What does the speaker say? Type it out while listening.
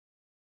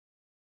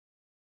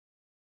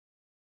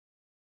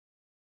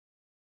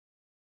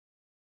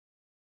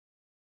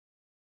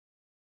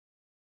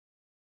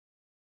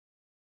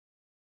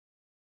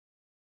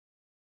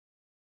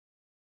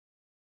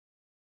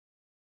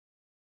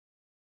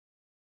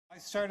I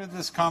started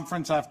this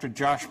conference after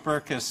Josh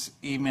Burkus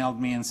emailed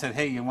me and said,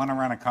 hey, you want to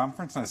run a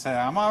conference? And I said,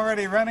 I'm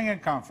already running a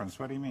conference.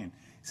 What do you mean?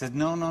 He said,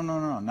 no,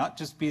 not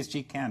just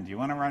PGCon. Do you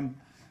want to run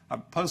a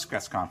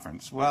Postgres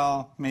conference?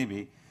 Well,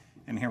 maybe.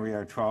 And here we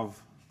are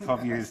 12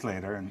 years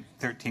later and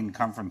 13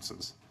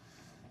 conferences.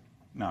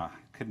 No,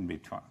 couldn't be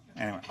 12.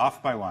 Anyway,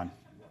 off by one.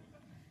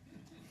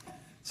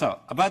 So,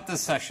 about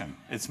this session.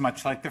 It's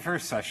much like the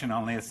first session,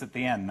 only it's at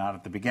the end, not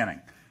at the beginning.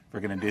 We're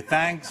going to do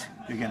thanks.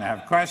 You're going to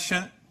have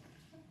questions,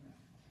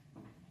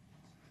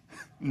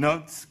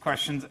 notes,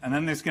 questions, and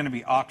then there's going to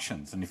be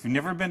auctions. And if you've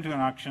never been to an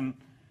auction,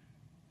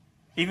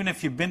 even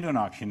if you've been to an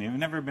auction, you've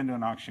never been to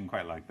an auction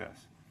quite like this.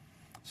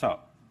 So,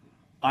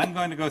 I'm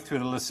going to go through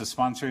the list of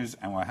sponsors,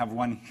 and we'll have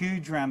one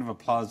huge round of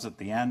applause at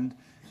the end,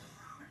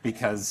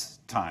 because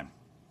time.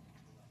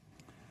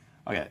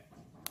 Okay.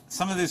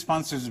 Some of these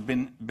sponsors have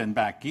been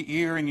back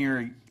year and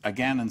year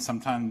again, and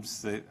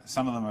sometimes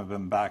some of them have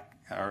been back,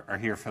 are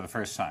here for the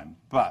first time.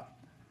 But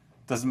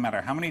it doesn't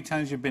matter how many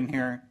times you've been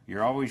here,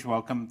 you're always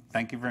welcome.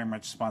 Thank you very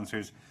much,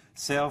 sponsors.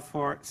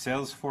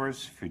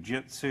 Salesforce,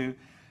 Fujitsu,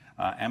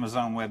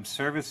 Amazon Web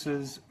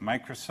Services,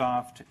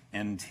 Microsoft,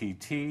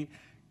 NTT,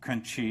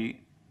 Crunchy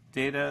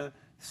Data,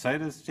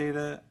 Citus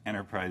Data,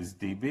 Enterprise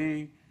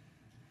DB,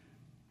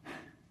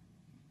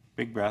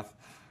 big breath,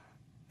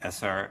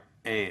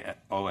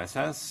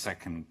 OSS,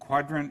 Second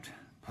Quadrant,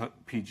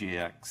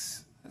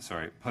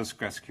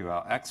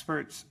 PostgreSQL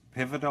Experts,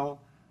 Pivotal,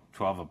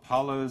 12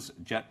 Apollos,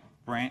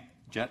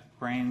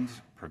 JetBrains,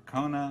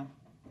 Percona,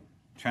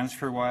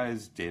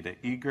 TransferWise, Data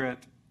Egret,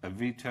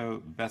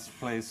 Avito, Best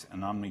Place,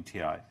 and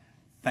OmniTI.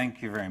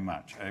 Thank you very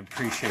much. I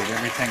appreciate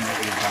everything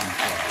that you've done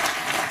for us.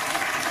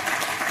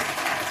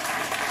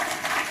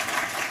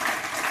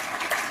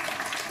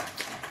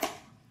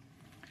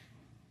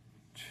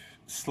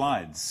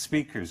 Slides,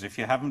 speakers. If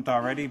you haven't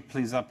already,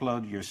 please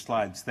upload your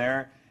slides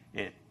there.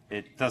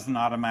 It doesn't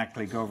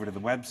automatically go over to the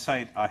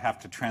website. I have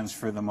to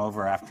transfer them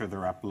over after they're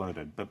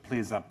uploaded, but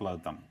please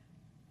upload them.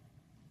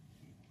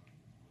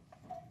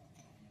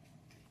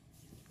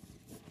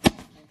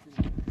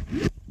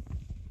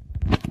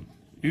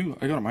 Ooh,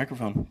 I got a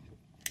microphone.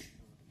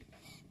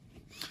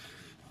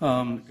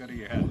 Go to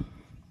your head.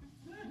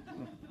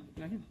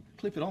 I can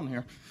clip it on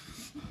here.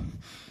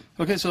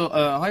 Okay, so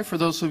hi, for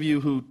those of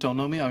you who don't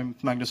know me, I'm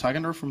Magnus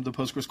Hagender from the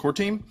Postgres core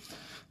team.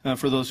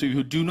 For those of you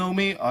who do know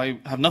me, I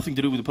have nothing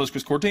to do with the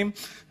Postgres core team.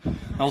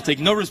 I'll take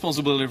no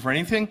responsibility for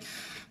anything.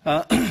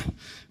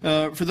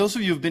 For those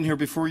of you who've been here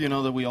before, you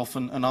know that we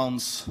often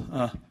announce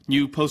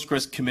new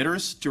Postgres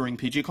committers during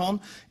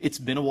PGCon. It's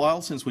been a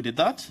while since we did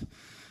that.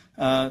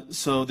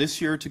 So this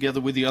year,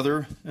 together with the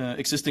other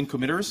existing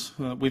committers,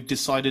 we've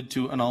decided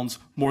to announce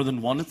more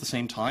than one at the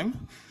same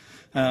time.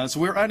 So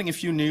we're adding a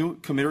few new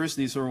committers.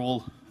 These are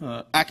all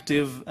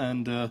active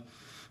and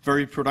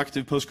very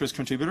productive Postgres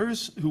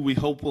contributors who we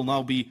hope will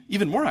now be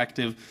even more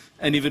active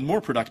and even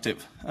more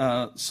productive.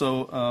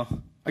 So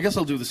I guess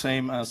I'll do the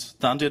same as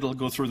Dan did. I'll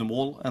go through them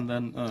all, and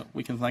then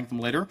we can thank them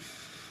later.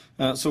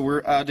 So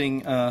we're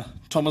adding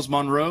Thomas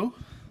Monroe,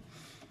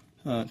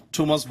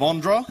 Thomas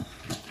Vondra.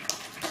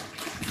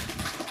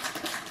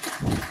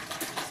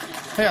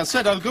 Hey, I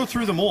said I'll go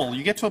through them all.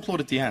 You get to upload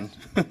at the end.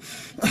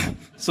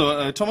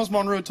 So Thomas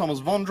Monroe, Thomas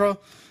Vondra,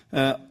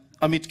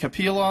 Amit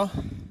Kapila,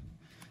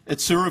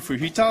 Etsuru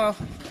Fuhita,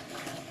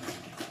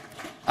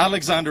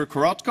 Alexander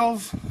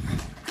Korotkov,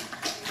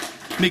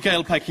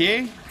 Mikhail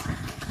Paquier,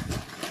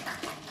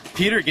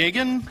 Peter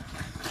Gagan.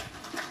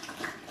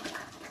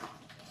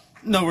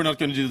 No, we're not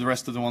going to do the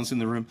rest of the ones in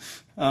the room.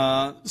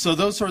 So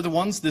those are the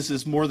ones. This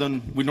is more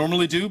than we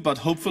normally do, but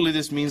hopefully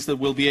this means that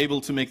we'll be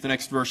able to make the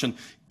next version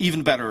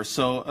even better.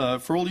 So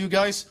for all you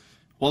guys,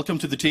 welcome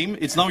to the team.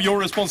 It's now your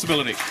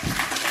responsibility.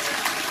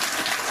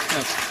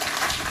 Yes.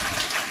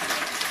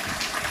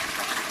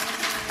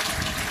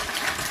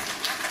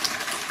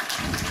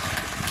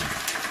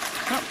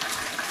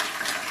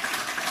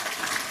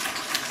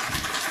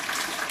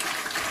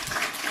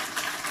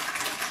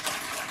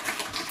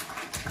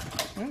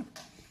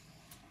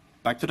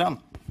 Back to Dan.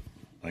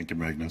 Thank you,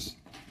 Magnus.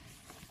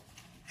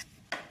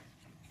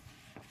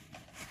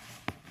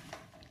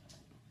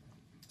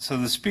 So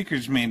the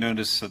speakers may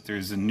notice that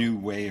there's a new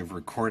way of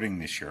recording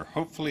this year.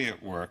 Hopefully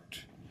it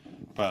worked,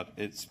 but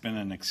it's been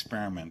an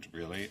experiment,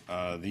 really.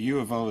 The U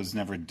of O has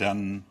never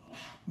done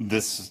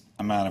this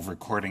amount of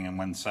recording in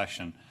one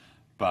session,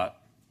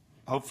 but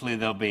hopefully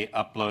they'll be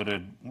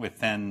uploaded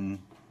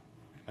within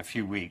a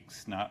few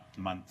weeks, not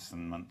months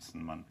and months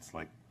and months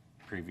like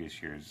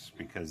previous years,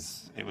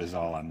 because it was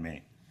all on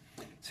me.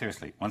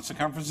 Seriously, once the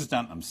conference is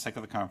done, I'm sick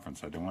of the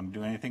conference. I don't want to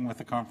do anything with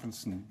the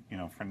conference,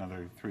 for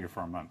another 3 or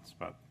 4 months.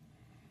 But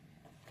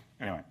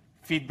anyway,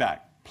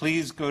 feedback.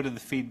 Please go to the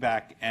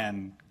feedback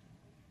and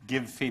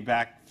give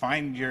feedback.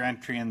 Find your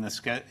entry in the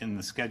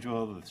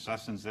schedule, the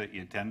sessions that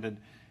you attended,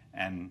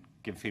 and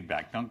give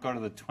feedback. Don't go to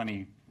the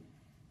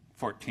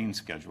 2014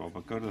 schedule,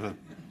 but go to the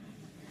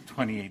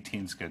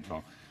 2018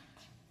 schedule.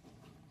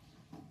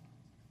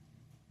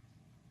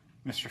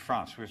 Mr.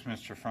 Frost, where's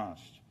Mr.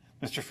 Frost?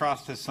 Mr.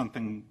 Frost has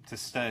something to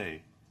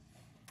say.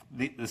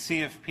 The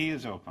CFP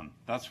is open.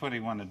 That's what he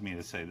wanted me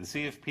to say. The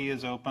CFP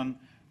is open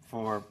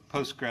for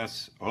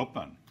Postgres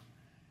open.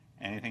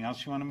 Anything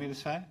else you wanted me to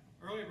say?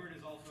 Early bird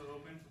is also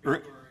open. For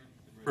people who are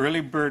interested.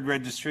 Early bird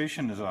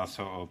registration is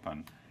also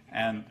open.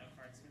 And,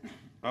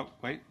 oh,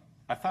 wait,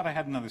 I thought I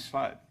had another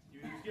slide.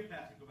 You skip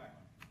past it, go back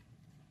one.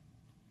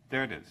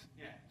 There it is.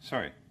 Yeah.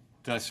 Sorry.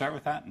 Did I start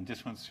with that and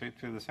just went straight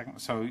through the second one?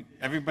 So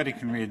everybody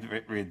can read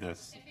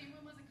this. If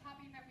anyone wasn't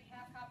copying that, we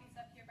have copies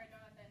up here by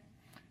Jonathan.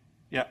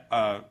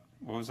 Yeah,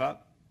 what was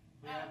that?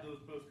 We have those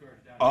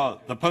postcards down Oh,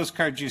 the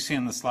postcards you see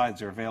in the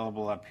slides are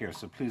available up here,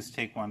 so please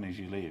take one as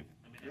you leave.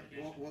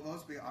 Will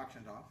those be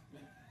auctioned off?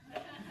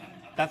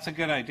 That's a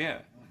good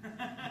idea.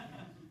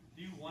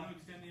 Do you want to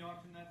extend the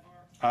auction that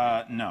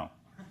far? No.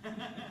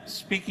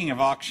 Speaking of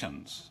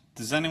auctions,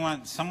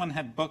 someone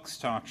had books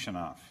to auction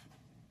off.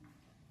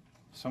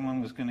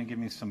 Someone was going to give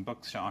me some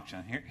books to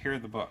auction. Here are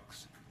the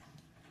books.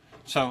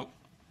 So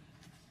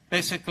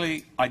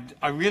basically,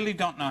 I really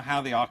don't know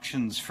how the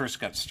auctions first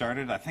got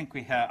started. I think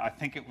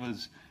it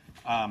was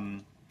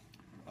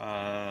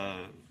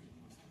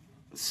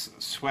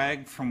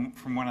swag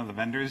from one of the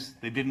vendors.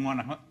 They didn't want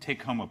to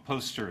take home a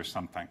poster or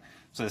something.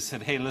 So they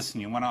said, hey,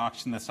 listen, you want to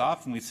auction this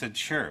off? And we said,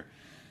 sure.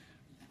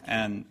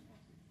 And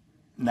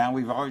now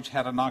we've always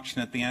had an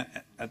auction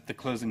at the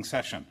closing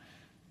session.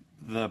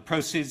 The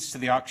proceeds to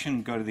the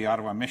auction go to the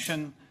Ottawa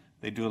Mission.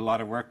 They do a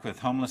lot of work with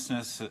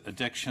homelessness,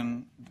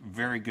 addiction,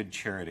 very good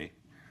charity.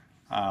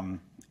 And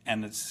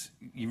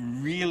you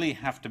really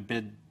have to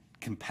bid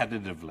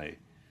competitively.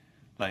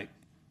 Like,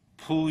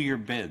 pool your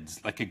bids.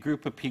 Like a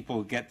group of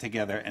people get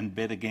together and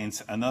bid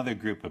against another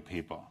group of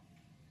people.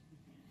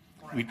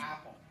 For an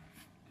apple.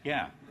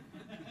 Yeah.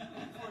 For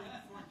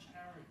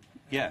charity.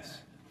 Yes.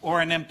 Or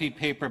an empty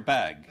paper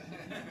bag.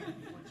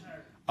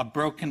 A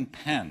broken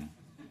pen.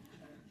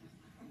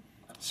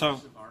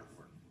 So,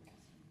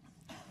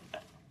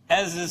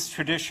 as is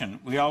tradition,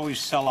 we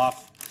always sell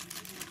off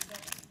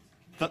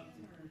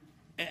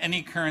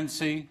any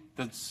currency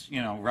that's,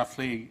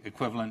 roughly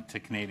equivalent to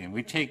Canadian.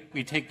 We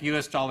take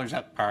U.S. dollars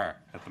at par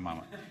at the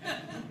moment.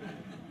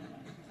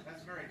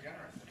 That's very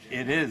generous.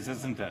 It is,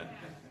 isn't it?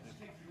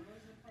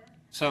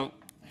 So,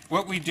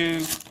 what we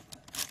do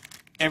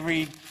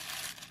every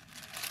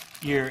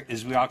year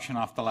is we auction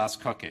off the last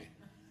cookie.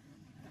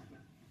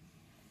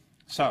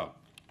 So,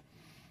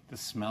 this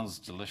smells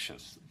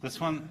delicious. This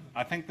one,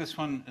 I think this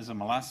one is a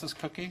molasses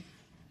cookie.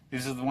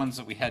 These are the ones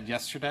that we had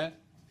yesterday.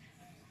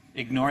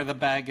 Ignore the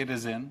bag it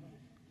is in.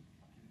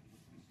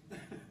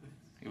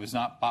 It was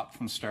not bought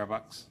from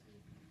Starbucks.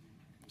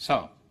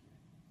 So,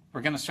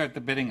 we're going to start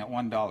the bidding at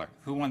 $1.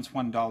 Who wants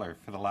 $1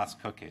 for the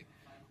last cookie?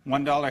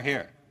 $1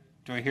 here.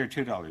 Do I hear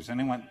 $2?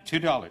 Anyone?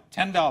 $2.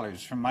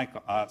 $10 from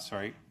Michael.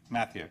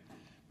 Matthew.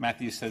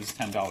 Matthew says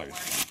 $10.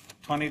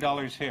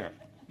 $20 here.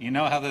 You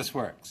know how this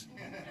works.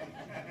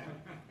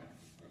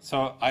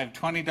 So I have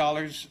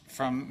 $20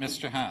 from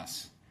Mr.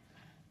 Haas.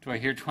 Do I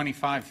hear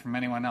 25 from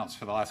anyone else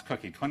for the last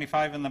cookie?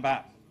 25 in the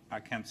back. I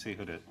can't see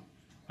who did.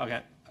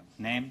 Okay.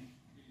 Name?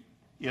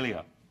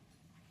 Ilya.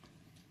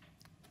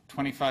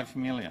 25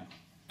 from Ilya.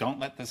 Don't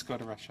let this go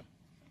to Russia.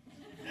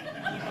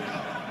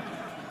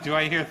 Do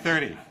I hear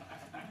 30?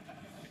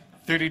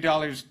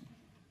 $30.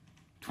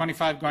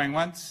 25 going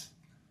once.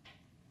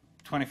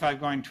 25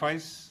 going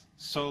twice.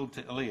 Sold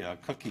to Ilya.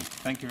 A cookie.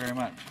 Thank you very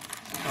much.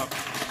 Oh.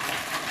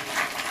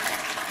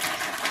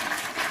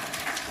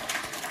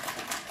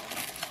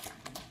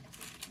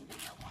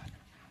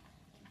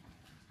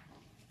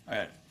 All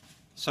right.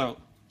 So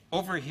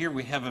over here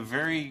we have a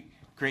very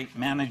great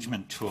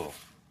management tool.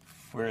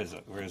 Where is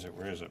it? Where is it?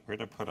 Where is it? Where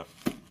did I put it?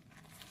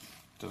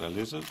 Did I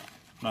lose it?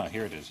 No,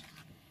 here it is.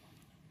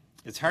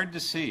 It's hard to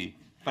see,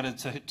 but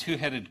it's a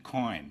two-headed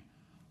coin.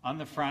 On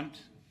the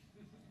front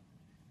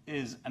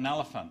is an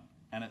elephant,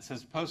 and it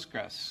says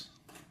Postgres.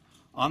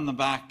 On the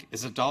back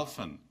is a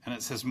dolphin, and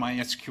it says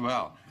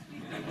MySQL.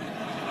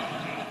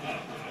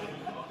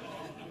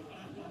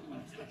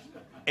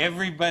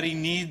 Everybody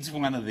needs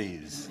one of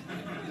these.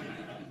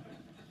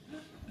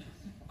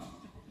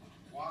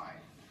 Why?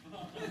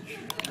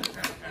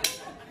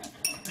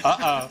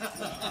 Uh-oh.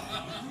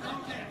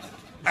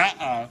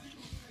 Uh-oh.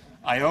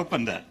 I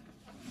opened it.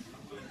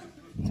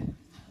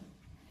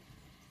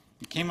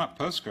 It came up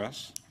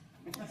Postgres.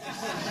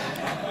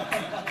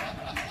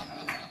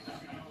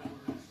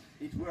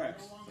 It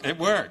works. It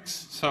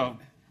works. So,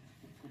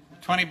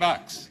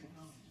 $20.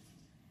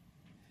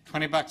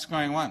 $20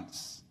 going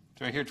once.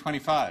 Do I hear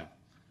 25?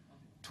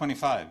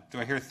 25. Do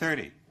I hear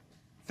 30?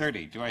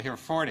 30. Do I hear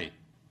 40?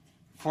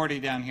 40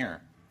 down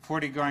here.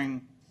 40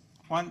 going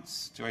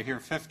once. Do I hear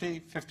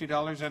 50?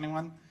 $50,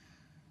 anyone?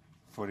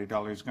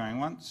 $40 going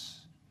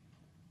once.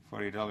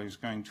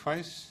 $40 going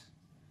twice.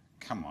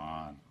 Come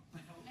on.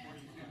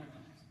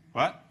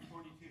 What?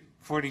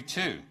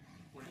 42.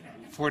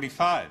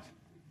 45.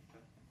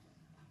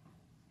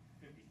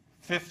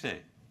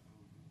 50.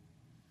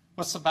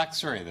 What's the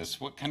backstory of this?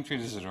 What country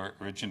does it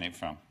originate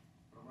from?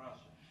 From Russia.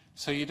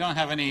 So you don't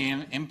have any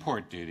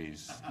import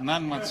duties,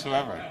 none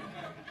whatsoever.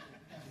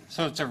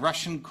 So it's a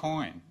Russian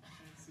coin.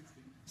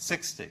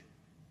 60.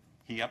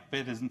 He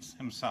upbid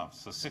himself,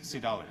 so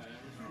 $60.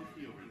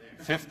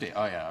 50,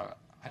 oh yeah,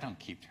 I don't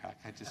keep track,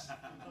 I just...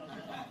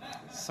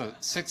 So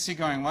 60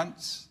 going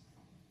once,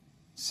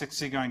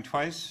 60 going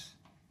twice,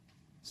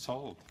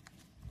 sold.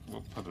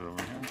 We'll put it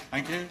over here.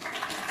 Thank you.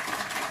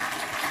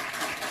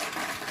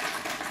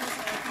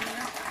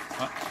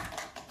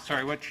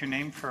 Sorry, what's your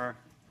name for...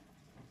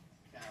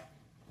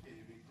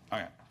 Oh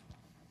yeah.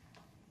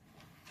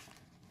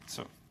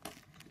 So,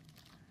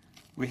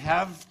 we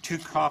have 2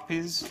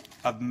 copies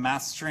of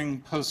Mastering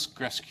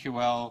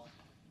PostgreSQL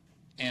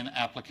in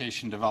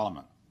Application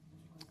Development.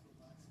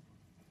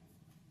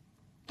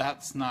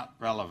 That's not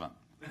relevant.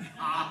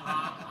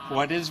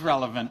 What is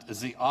relevant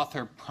is the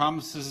author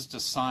promises to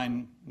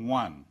sign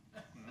 1.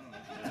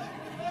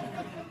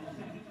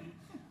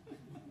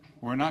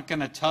 We're not going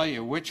to tell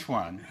you which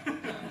one,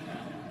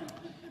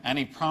 and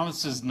he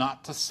promises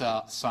not to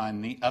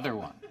sign the other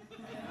one.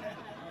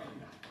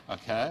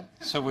 Okay?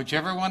 So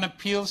whichever one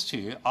appeals to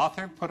you,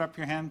 author, put up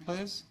your hand,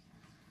 please.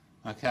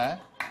 Okay?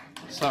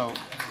 So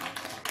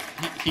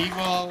he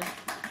will,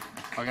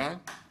 okay?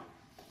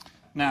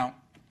 Now,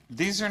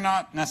 these are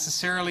not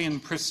necessarily in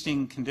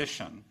pristine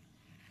condition,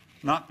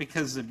 not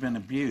because they've been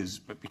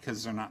abused, but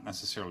because they're not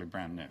necessarily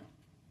brand new.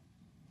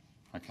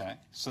 Okay?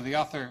 So the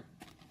author,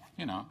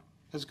 you know,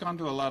 has gone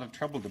to a lot of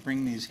trouble to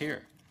bring these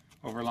here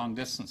over long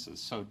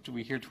distances. So do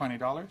we hear $20?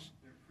 They're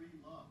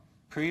pre-loved.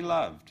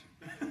 Pre-loved.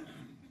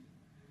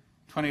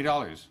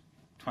 $20.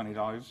 $20.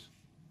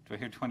 Do I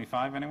hear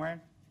 25 anywhere?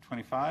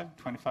 25?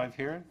 25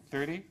 here?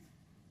 30?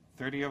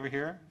 30 over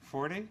here?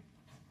 40? Do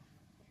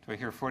I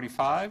hear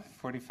 45?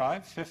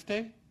 45?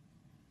 50?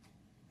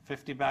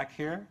 50 back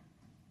here?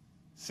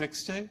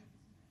 60?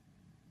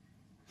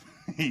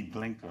 He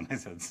blinked when I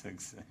said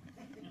 60.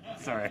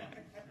 Sorry.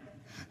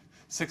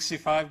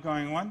 65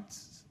 going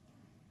once?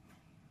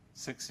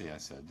 60, I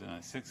said.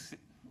 60.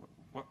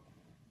 What?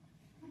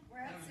 We're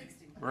at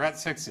 60. We're at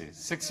 60.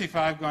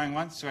 65 going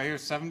once. Do I hear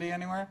 70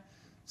 anywhere?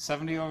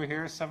 70 over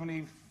here.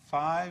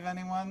 75,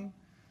 anyone?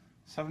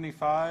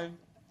 75?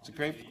 It's a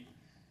great...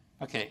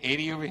 Okay,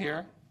 80 over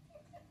here.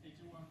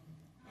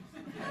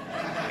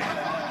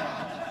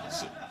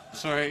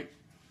 Sorry,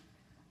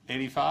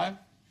 85?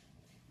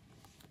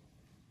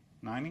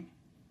 90?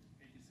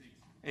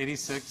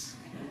 86.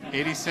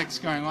 86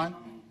 going on?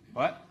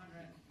 What?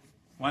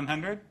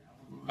 100?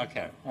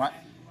 Okay. What?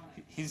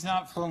 He's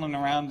not fooling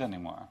around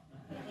anymore.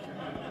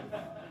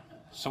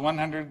 So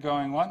 100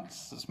 going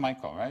once? It's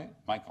Michael, right?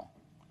 Michael.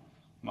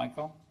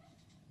 Michael?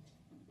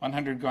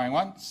 100 going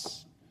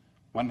once?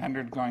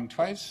 100 going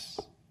twice?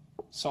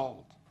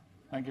 Sold.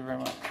 Thank you very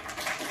much.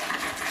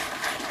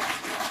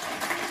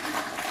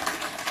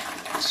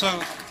 So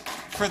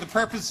for the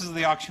purposes of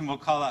the auction, we'll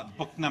call that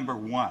book number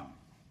 1.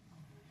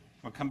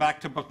 We'll come back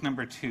to book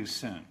number 2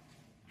 soon.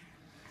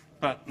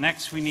 But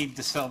next we need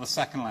to sell the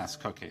second last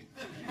cookie.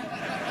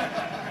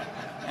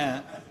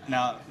 And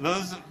now,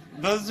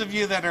 those of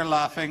you that are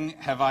laughing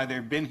have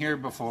either been here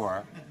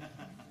before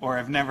or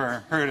have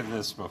never heard of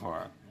this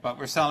before. But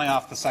we're selling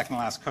off the second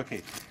last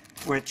cookie,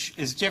 which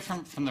is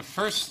different from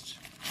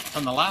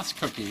the last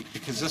cookie,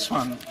 because this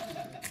one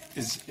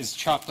is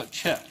chocolate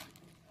chip.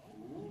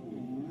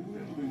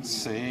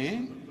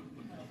 See?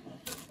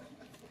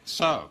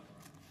 So,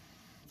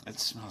 it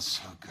smells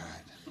so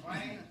good.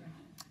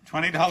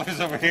 $20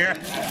 over here.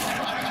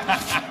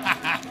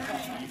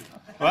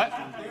 What?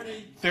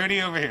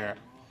 30 over here.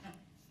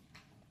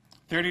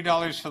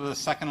 $30 for the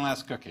second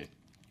last cookie.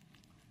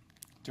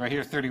 Do I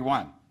hear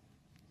 31?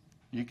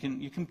 You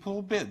can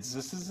pull bids.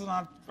 This is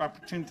an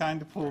opportune time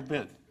to pull a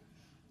bid.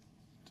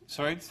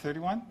 Sorry, it's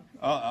 31?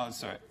 Oh,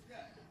 sorry.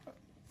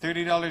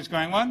 $30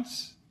 going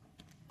once.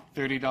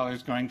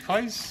 $30 going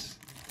twice.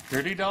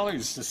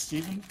 $30 to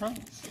Stephen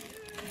Price.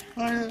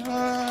 It's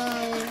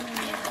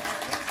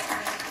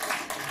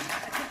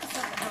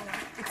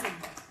a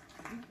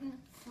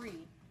gluten-free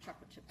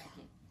chocolate chip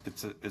cookie.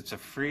 It's a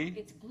free.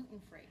 It's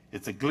gluten-free.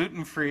 It's a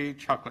gluten-free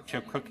chocolate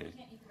chip cookie. You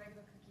can't eat the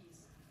regular cookies.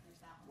 There's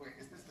that one. Wait,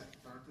 is this the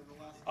third to the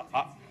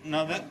last? No,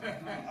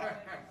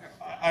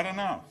 I don't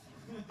know.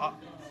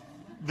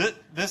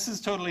 This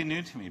is totally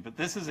new to me, but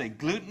this is a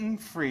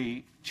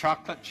gluten-free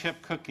chocolate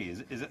chip cookie.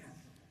 Is it?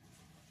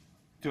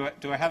 Do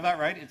I have that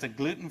right? It's a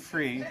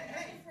gluten-free.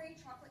 Gluten-free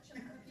chocolate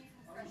chip cookie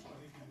from Freshie.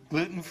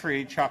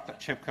 Gluten-free chocolate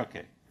chip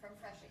cookie From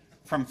Freshie.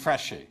 from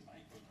Freshie.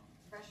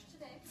 Fresh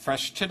today.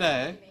 Fresh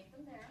today. They make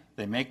them there.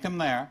 They make them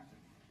there,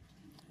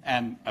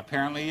 and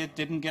apparently it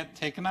didn't get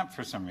taken up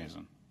for some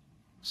reason.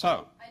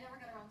 So, I never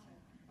got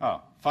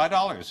around to it.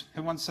 $5.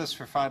 Who wants this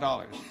for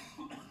 $5?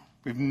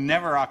 We've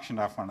never auctioned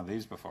off one of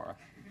these before.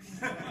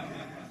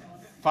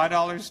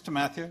 $5 to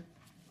Matthew.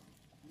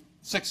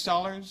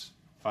 $6.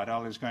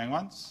 $5 going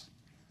once.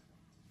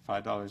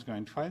 $5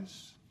 going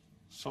twice.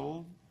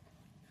 Sold.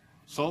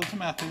 Sold to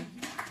Matthew.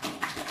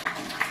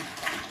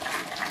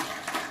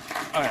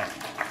 Okay.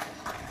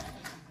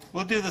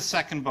 We'll do the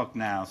second book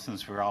now,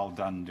 since we're all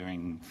done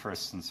doing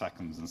firsts and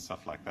seconds and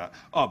stuff like that.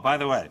 Oh, by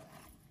the way,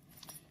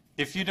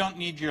 if you don't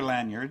need your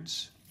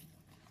lanyards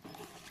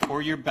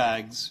or your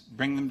bags,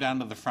 bring them down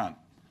to the front.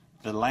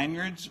 The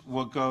lanyards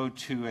will go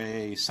to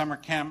a summer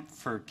camp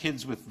for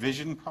kids with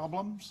vision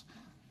problems,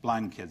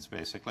 blind kids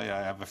basically.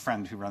 I have a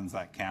friend who runs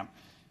that camp,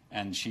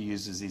 and she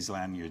uses these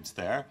lanyards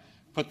there.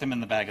 Put them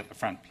in the bag at the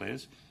front,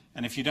 please.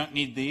 And if you don't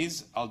need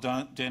these, I'll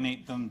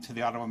donate them to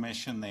the Ottawa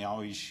Mission. They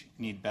always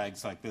need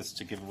bags like this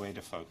to give away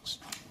to folks.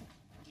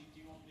 Do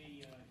you want the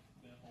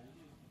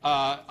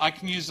holders? I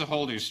can use the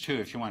holders too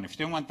if you want. If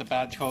you don't want the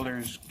badge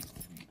holders,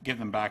 give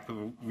them back.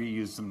 We'll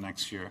reuse them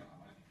next year.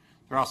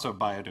 They're also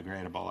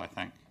biodegradable, I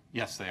think.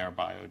 Yes, they are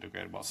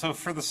biodegradable. So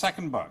for the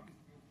second book,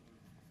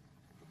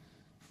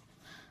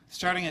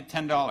 starting at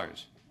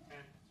 $10.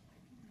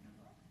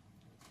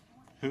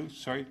 Who?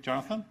 Sorry,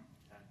 Jonathan?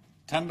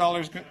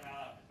 $10 good?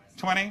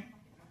 20?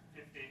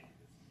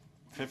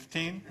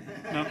 15?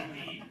 No.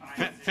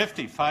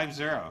 50,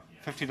 50.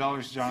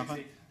 $50,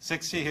 Jonathan.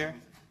 60 here.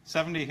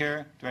 70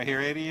 here. Do I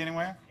hear 80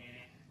 anywhere?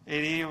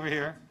 80 over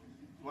here.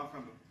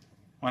 100.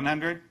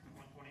 100?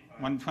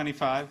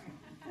 125?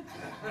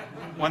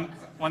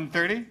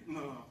 130?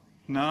 No.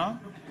 No?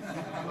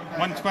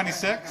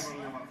 126?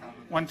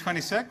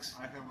 126?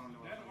 I have only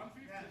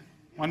 100.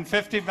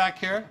 150 back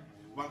here?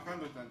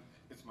 100 and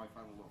it's my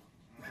final low.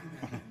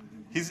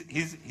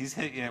 He's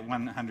hit you at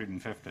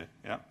 150.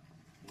 Yep.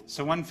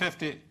 So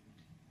 150.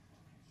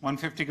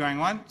 150 going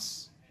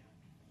once.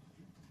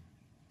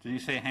 Did you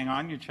say hang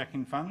on? You're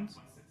checking funds?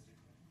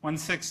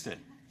 160.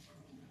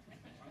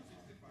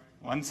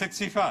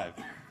 165.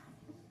 Do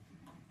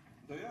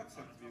you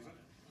accept Visa?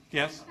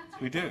 Yes,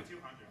 we do.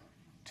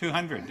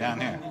 200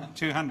 down here.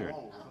 200.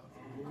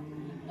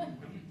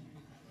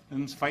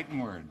 Them's fighting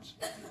words.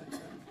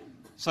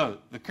 So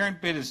the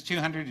current bid is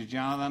 200 to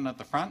Jonathan at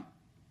the front.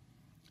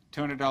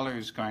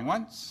 $200 going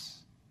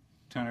once.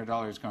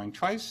 $200 going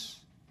twice.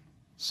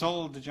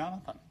 Sold to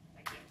Jonathan.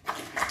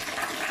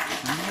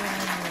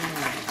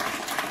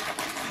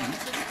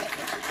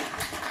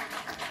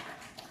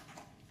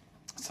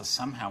 So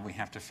somehow we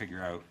have to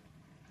figure out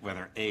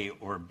whether A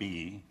or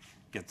B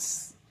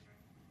gets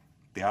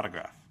the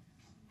autograph.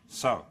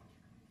 So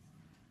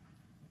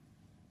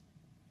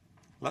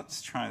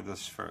let's try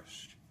this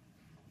first.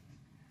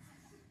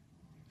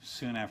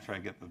 Soon after I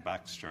get the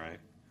backstory.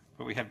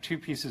 But we have two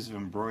pieces of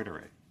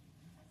embroidery,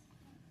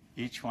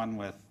 each one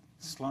with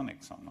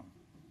Sloaniks on them.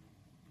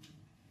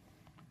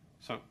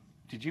 So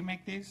did you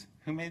make these?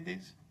 Who made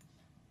these?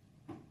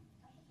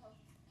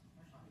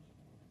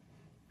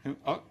 Who?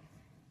 Oh,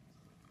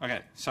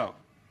 okay. So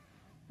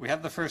we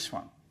have the first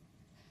one.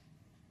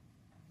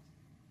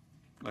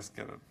 Let's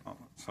get it.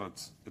 So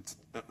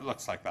it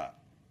looks like that.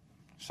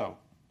 So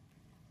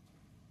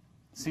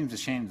it seems a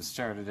shame to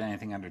start at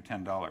anything under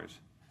 $10.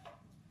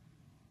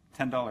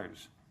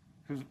 $10.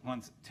 Who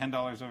wants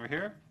 $10 over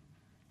here?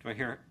 Do I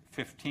hear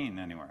 15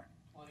 anywhere?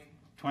 20.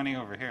 20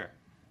 over here.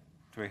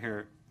 Do I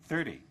hear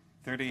 30?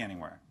 30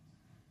 anywhere?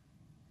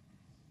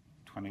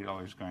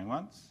 $20 going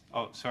once?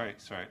 Oh, sorry.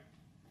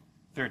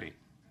 30.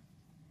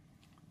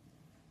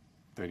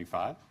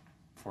 35?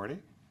 40?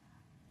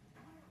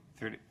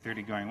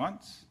 30 going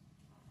once?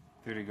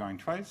 30 going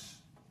twice?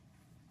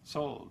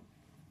 Sold.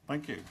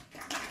 Thank you.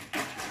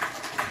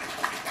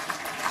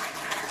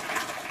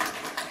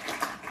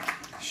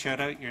 Shout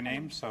out your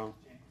name, so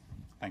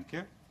thank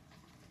you.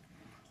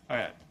 All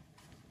right.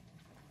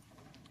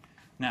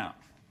 Now,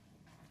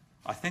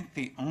 I think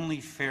the only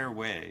fair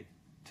way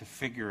to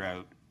figure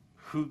out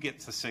who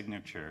gets a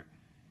signature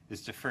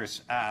is to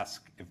first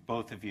ask if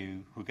both of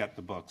you who got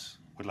the books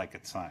would like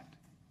it signed.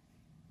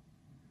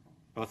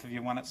 Both of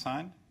you want it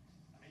signed?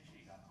 I made sure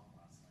you got home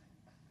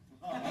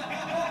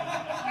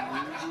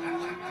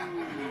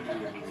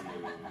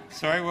last night.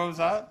 Sorry, what was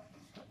that?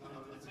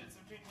 It's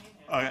between me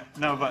and Okay,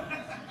 no, but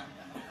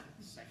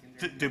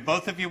do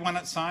both of you want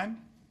it signed?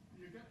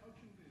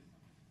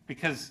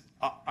 Because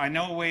I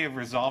know a way of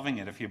resolving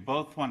it if you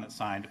both want it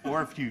signed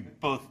or if you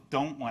both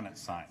don't want it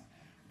signed.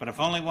 But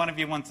if only one of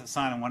you wants it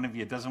signed and one of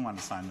you doesn't want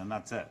it signed, then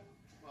that's it.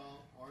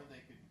 Well, or they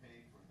could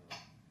pay for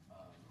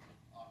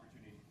the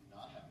opportunity to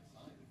not have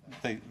it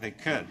signed. They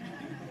could.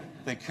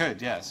 They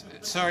could, yes.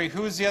 Sorry,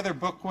 who is the other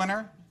book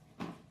winner?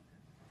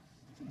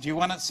 Do you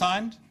want it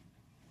signed?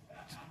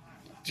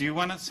 Do you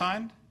want it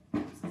signed?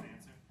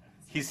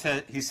 his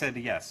answer. He said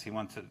yes, he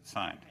wants it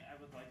signed. I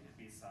would like it to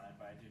be signed,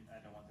 but I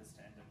don't want this to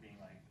end up being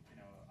like,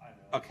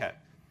 either. Okay.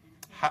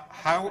 How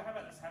How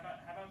about this? How about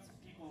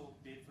people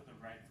bid for the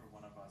right for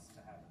one of us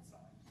to have it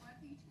signed? Why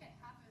don't you each get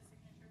half of a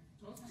signature?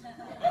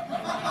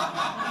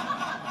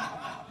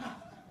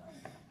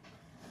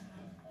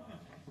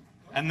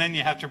 and then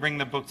you have to bring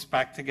the books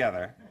back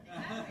together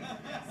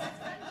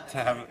to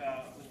have.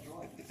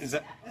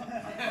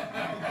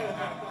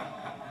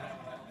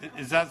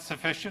 Is that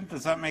sufficient?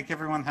 Does that make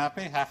everyone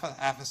happy? Half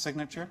a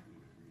signature?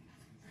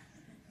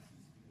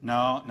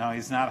 No,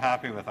 he's not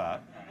happy with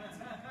that. All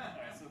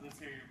right, so let's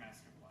hear your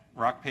master plan.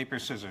 Rock, paper,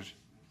 scissors.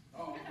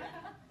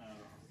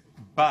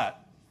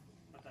 But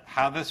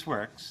how this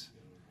works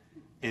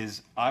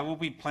is I will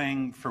be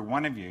playing for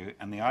one of you,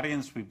 and the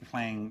audience will be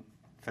playing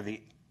for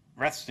the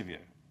rest of you,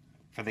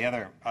 for the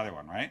other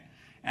one, right?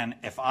 And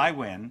if I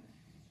win,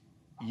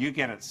 you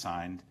get it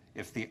signed.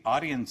 If the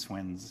audience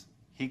wins,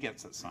 he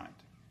gets it signed.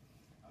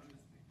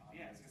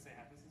 Yeah, I was gonna say,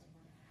 how does this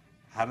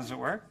work? How does it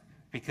work?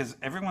 Because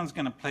everyone's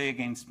going to play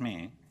against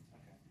me,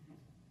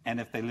 and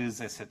if they lose,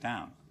 they sit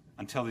down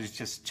until there's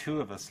just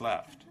 2 of us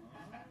left.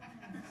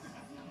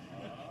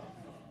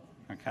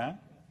 Okay?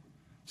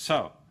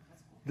 So,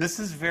 this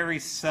is very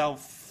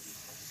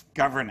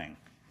self-governing.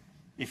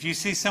 If you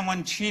see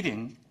someone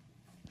cheating,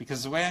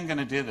 because the way I'm going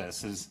to do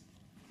this is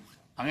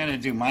I'm going to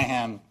do my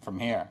hand from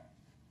here,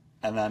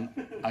 and then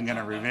I'm going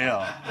to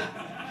reveal,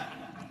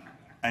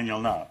 and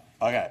you'll know.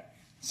 Okay,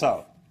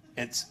 so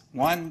it's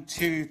 1,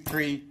 2,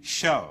 3,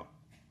 show.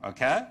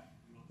 Okay?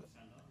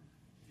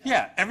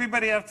 Yeah,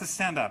 everybody has to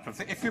stand up.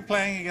 If you're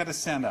playing, you got to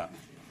stand up.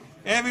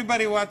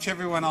 Everybody watch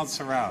everyone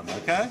else around,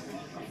 okay?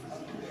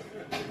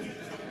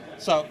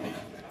 So,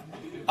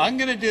 I'm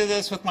going to do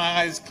this with my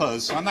eyes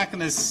closed, so I'm not going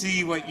to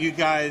see what you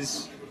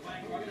guys...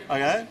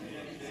 Okay?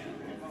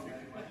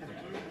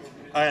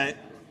 All right.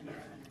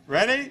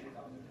 Ready?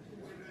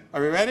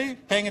 Are we ready?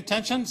 Paying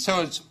attention?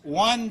 So it's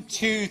 1,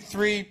 2,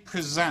 3,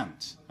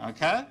 present.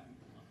 Okay?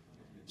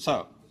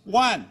 So,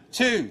 1,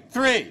 2,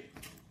 3.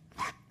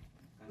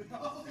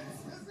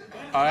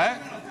 All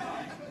right?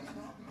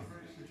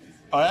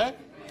 All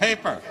right?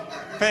 Paper.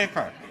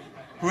 Paper.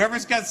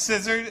 Whoever's got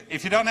scissors,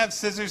 if you don't have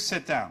scissors,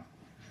 sit down.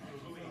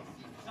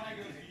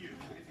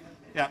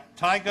 Yeah,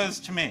 tie goes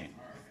to me.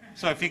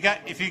 So if you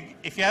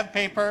have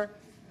paper,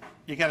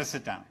 you got to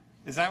sit down.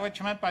 Is that what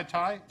you meant by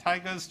tie? Tie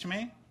goes to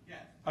me? Yes.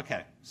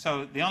 Okay.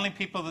 So the only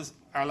people that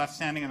are left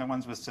standing are the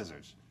ones with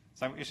scissors. Is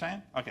that what you're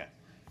saying? Okay.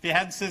 If you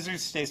had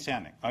scissors, stay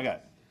standing. Okay.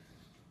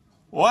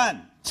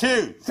 1,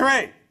 2,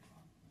 3.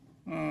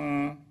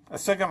 I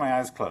still got my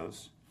eyes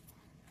closed.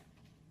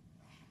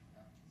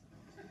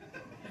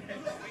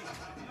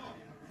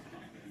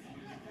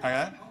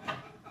 Okay.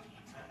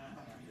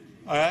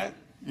 All right.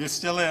 You're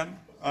still in.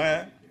 All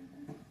right.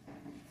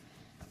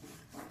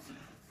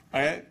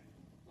 All right.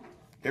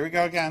 Here we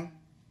go again.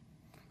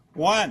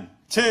 1,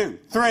 2,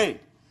 3.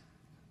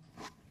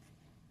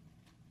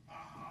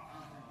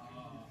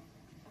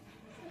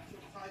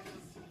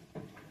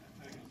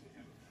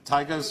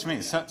 Tie goes to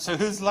me. So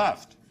who's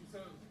left?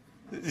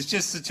 It's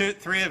just the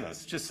 3 of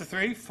us. Just the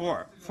 3?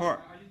 4.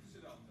 4.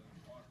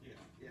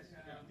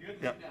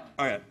 Yep.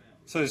 All right.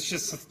 So it's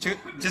just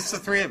the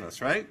 3 of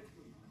us, right?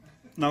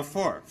 No,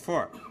 4.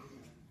 4.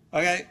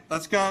 Okay,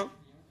 let's go.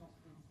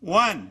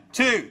 1,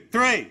 2,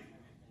 3.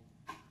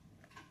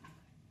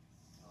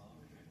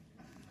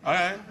 All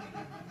right.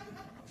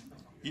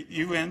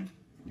 You win.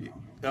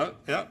 Yep.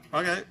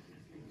 Okay.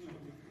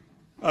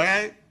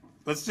 Okay.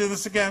 Let's do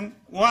this again.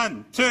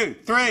 1, 2,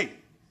 3.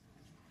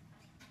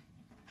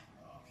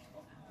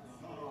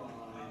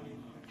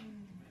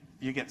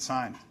 You get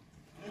signed.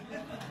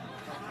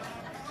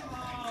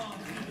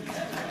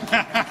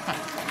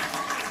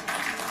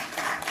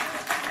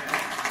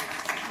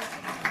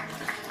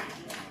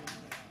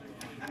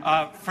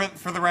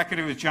 For the record,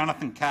 it was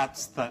Jonathan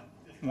Katz that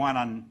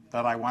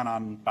I won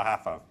on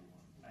behalf of.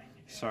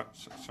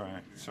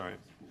 Sorry.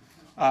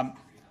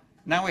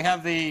 Now we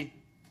have the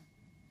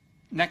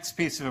next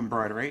piece of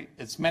embroidery.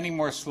 It's many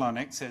more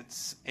Slonics.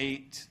 It's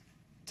 8,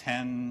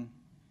 10,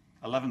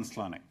 11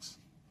 Slonics.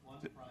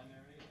 One's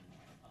primary.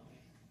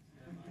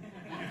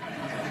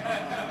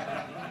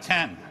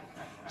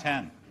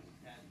 10.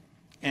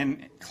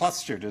 And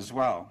clustered as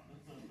well.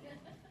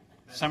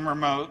 Some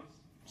remote,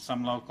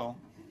 some local.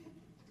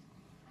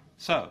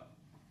 So,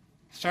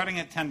 starting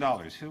at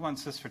 $10. Who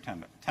wants this for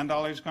 $10?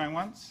 $10 going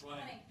once?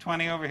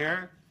 20 over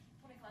here?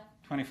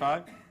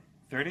 25.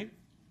 30?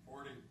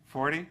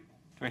 40. Do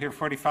I hear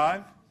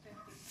 45?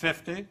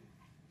 50.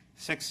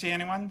 60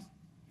 anyone?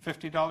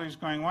 $50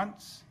 going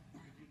once?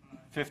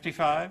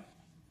 55.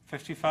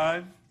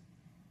 55.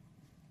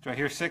 Do I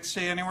hear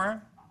 60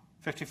 anywhere?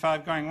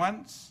 55 going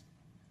once?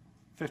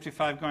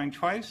 55 going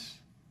twice?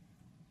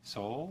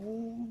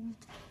 Sold.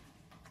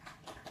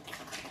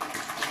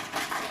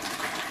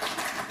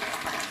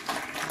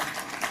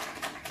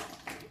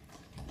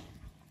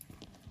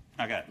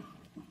 Okay.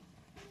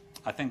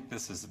 I think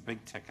this is a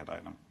big ticket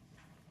item.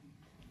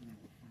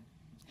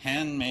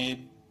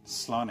 Handmade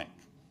Slonic.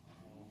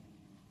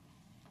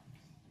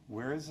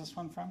 Where is this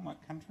one from? What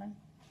country?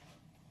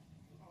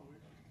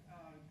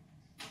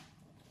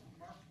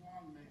 Mark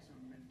Wong makes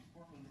them in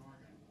Portland,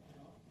 Oregon.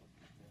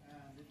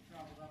 And it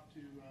traveled up to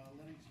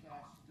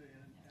Lennox-Fest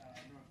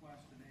in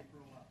Northwest in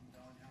April, up in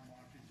Bellingham,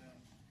 Washington,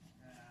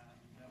 and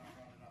then I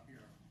brought it up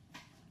here.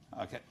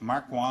 Okay,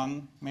 Mark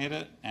Wong made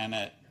it, and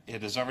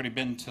it has already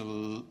been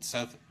to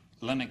South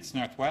Lennox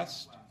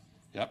Northwest.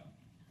 Yep.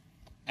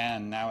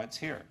 And now it's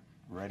here,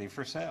 ready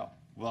for sale,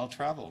 well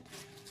traveled.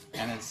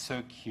 And it's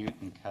so cute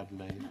and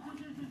cuddly.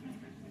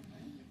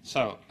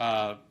 So,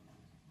 I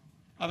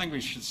think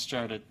we should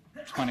start at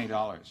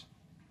 $20.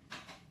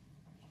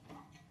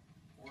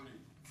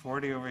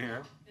 40 over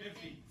here.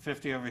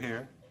 50 over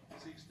here.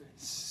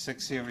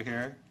 60 over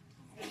here.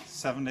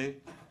 70.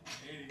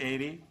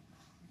 80.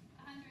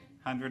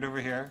 100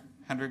 over here.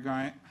 100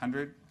 going.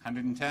 100.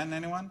 110.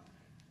 Anyone?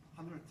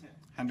 110.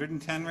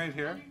 110 right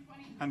here.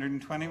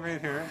 120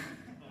 right here.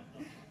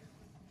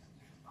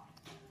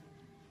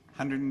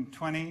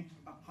 120?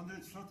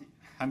 130.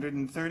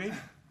 130?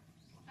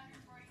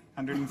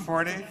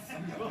 140?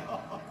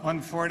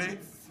 140?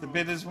 The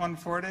bid is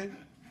 140?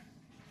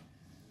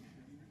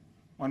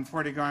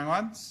 140 going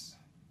once?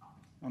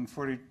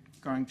 140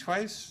 going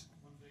twice?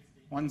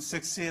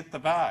 160 at the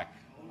back.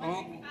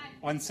 Oh,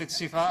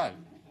 165.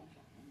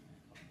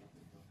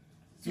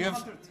 You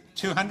have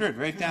 200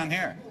 right down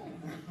here.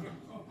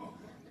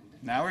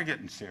 Now we're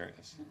getting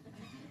serious.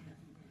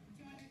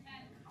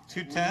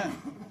 210.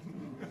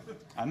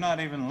 I'm not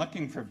even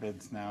looking for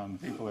bids now, and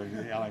people are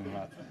yelling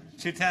about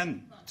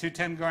 210.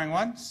 210 going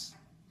once?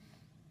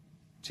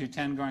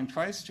 210 going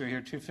twice? Do I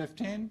hear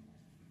 215?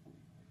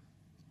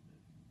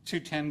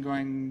 210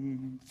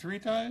 going 3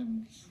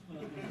 times?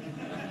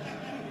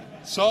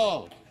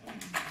 Sold.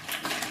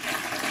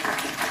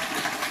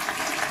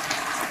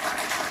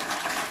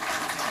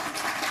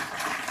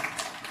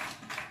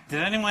 Did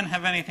anyone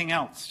have anything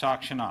else to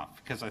auction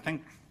off? Because I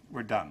think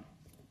we're done.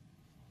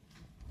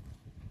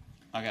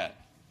 Okay.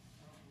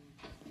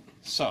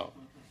 So.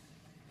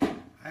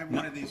 I have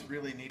one of these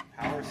really neat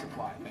power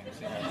supply things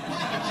here.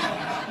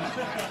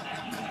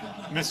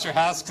 Mr.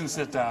 Haas can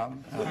sit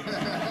down.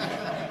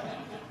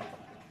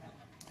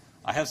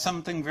 I have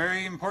something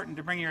very important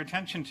to bring your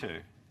attention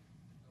to.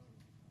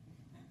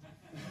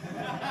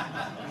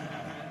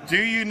 Do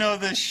you know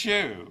this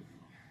shoe?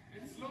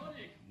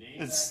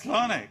 It's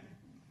Slonic.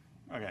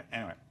 Okay,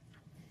 anyway.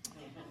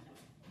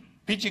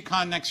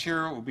 PGCon next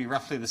year will be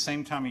roughly the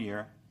same time of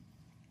year.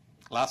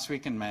 Last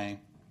week in May,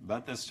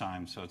 about this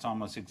time, so it's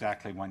almost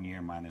exactly 1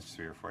 year minus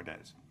 3 or 4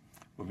 days.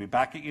 We'll be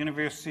back at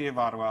University of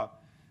Ottawa,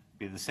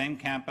 be the same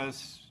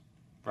campus,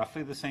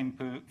 roughly the same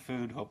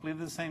food, hopefully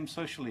the same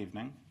social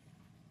evening.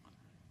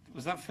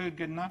 Was that food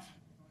good enough?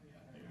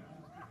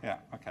 Yeah,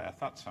 okay, I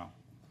thought so.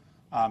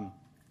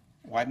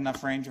 Wide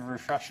enough range of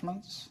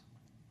refreshments?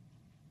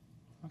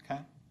 Okay.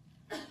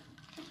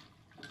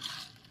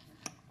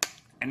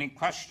 Any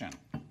question?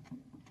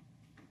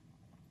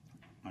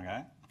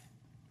 Okay.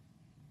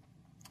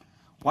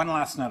 One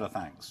last note of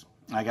thanks.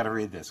 I got to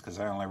read this because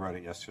I only wrote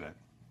it yesterday.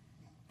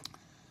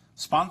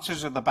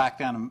 Sponsors are the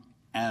backbone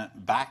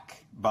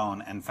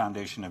and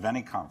foundation of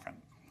any conference.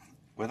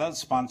 Without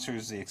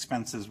sponsors, the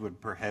expenses would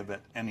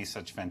prohibit any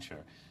such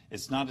venture.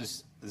 It's not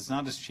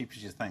as cheap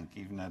as you think,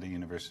 even at a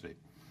university.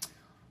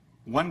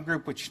 One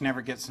group which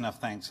never gets enough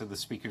thanks are the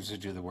speakers who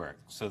do the work.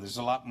 So there's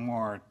a lot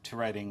more to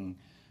writing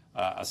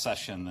a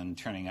session than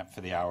turning up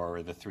for the hour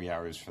or the 3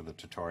 hours for the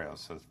tutorial.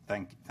 So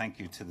thank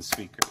you to the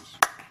speakers.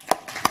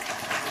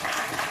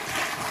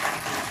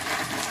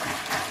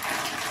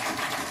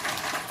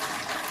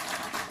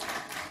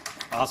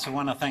 I also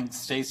want to thank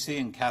Stacy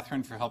and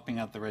Catherine for helping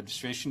out the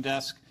registration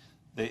desk.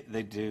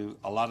 They do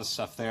a lot of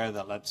stuff there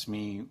that lets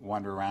me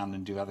wander around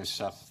and do other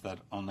stuff that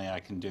only I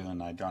can do,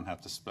 and I don't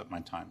have to split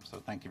my time. So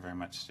thank you very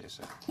much,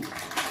 Stacy.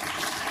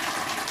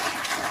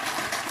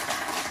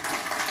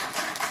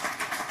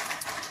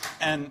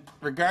 And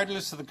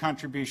regardless of the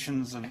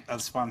contributions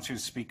of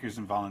sponsors, speakers,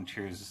 and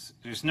volunteers,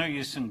 there's no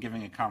use in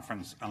giving a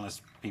conference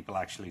unless people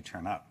actually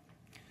turn up.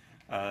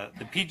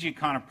 The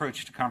PGCon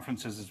approach to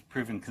conferences has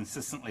proven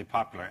consistently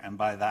popular, and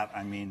by that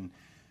I mean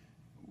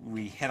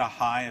we hit a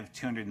high of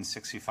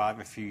 265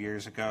 a few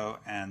years ago,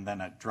 and then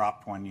it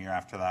dropped 1 year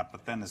after that,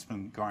 but then it's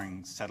been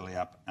going steadily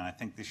up, and I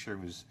think this year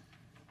was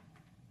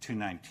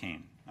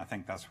 219. I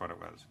think that's what it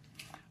was.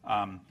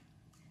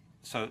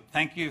 So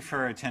thank you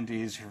for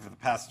attendees who for the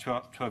past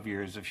 12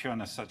 years have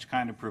shown us such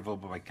kind approval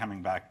by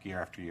coming back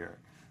year after year.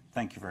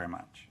 Thank you very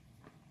much.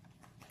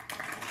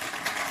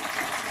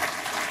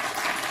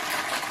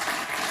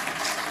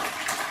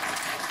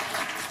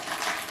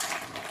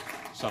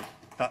 So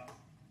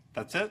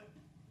that's it.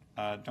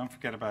 Don't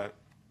forget about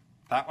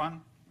that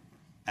one.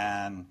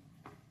 And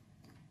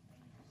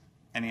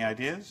any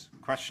ideas,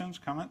 questions,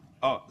 comment?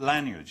 Oh,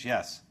 lanyards,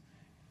 yes.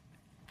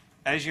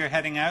 As you're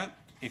heading out,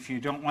 if you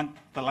don't want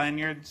the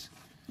lanyards,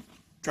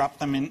 drop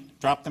them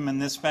in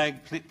this bag.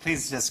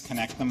 Please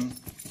disconnect them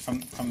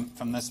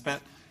from this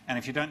bit. And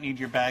if you don't need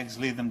your bags,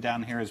 leave them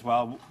down here as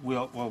well.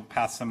 We'll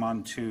pass them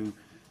on to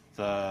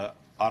the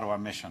Ottawa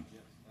mission.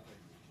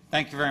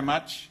 Thank you very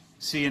much.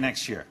 See you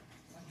next year.